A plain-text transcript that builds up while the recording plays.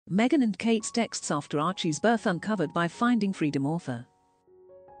Meghan and Kate's texts after Archie's birth uncovered by Finding Freedom author.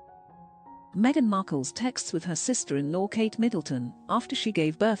 Meghan Markle's texts with her sister-in-law Kate Middleton, after she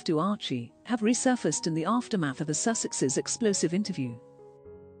gave birth to Archie, have resurfaced in the aftermath of the Sussexes' explosive interview.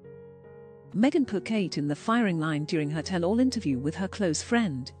 Meghan put Kate in the firing line during her tell-all interview with her close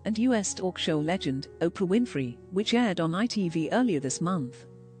friend and US talk show legend, Oprah Winfrey, which aired on ITV earlier this month.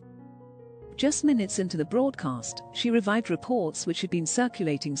 Just minutes into the broadcast, she revived reports which had been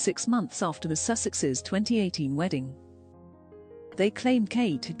circulating 6 months after the Sussexes' 2018 wedding. They claimed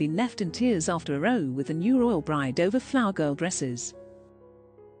Kate had been left in tears after a row with a new royal bride over flower girl dresses.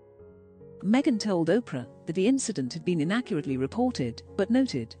 Meghan told Oprah that the incident had been inaccurately reported, but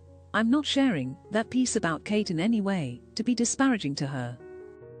noted, "I'm not sharing that piece about Kate in any way to be disparaging to her.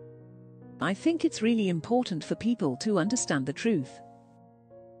 I think it's really important for people to understand the truth."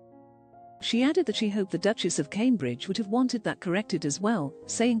 She added that she hoped the Duchess of Cambridge would have wanted that corrected as well,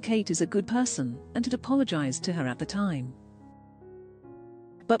 saying Kate is a good person and had apologized to her at the time.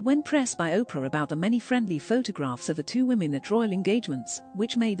 But when pressed by Oprah about the many friendly photographs of the two women at royal engagements,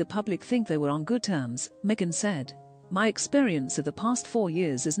 which made the public think they were on good terms, Meghan said, "My experience of the past 4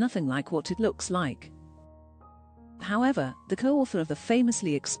 years is nothing like what it looks like." However, the co-author of the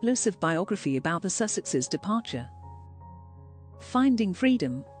famously explosive biography about the Sussexes' departure, Finding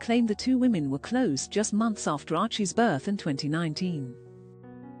Freedom, claimed the two women were close just months after Archie's birth in 2019.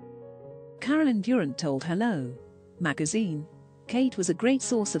 Carolyn Durant told Hello! Magazine, "Kate was a great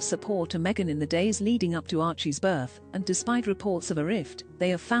source of support to Meghan in the days leading up to Archie's birth, and despite reports of a rift,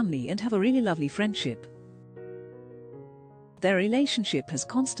 they are family and have a really lovely friendship. Their relationship has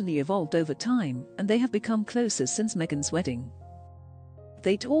constantly evolved over time, and they have become closer since Meghan's wedding.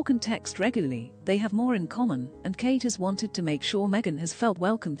 They talk and text regularly, they have more in common, and Kate has wanted to make sure Meghan has felt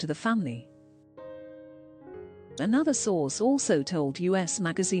welcome to the family." Another source also told US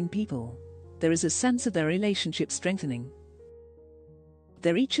magazine People, "There is a sense of their relationship strengthening.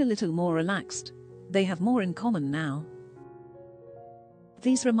 They're each a little more relaxed. They have more in common now."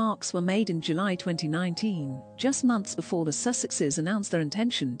 These remarks were made in July 2019, just months before the Sussexes announced their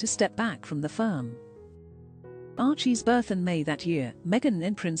intention to step back from the firm. Archie's birth in May that year, Meghan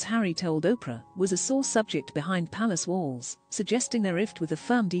and Prince Harry told Oprah, was a sore subject behind palace walls, suggesting their rift with the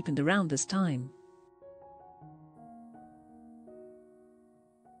firm deepened around this time.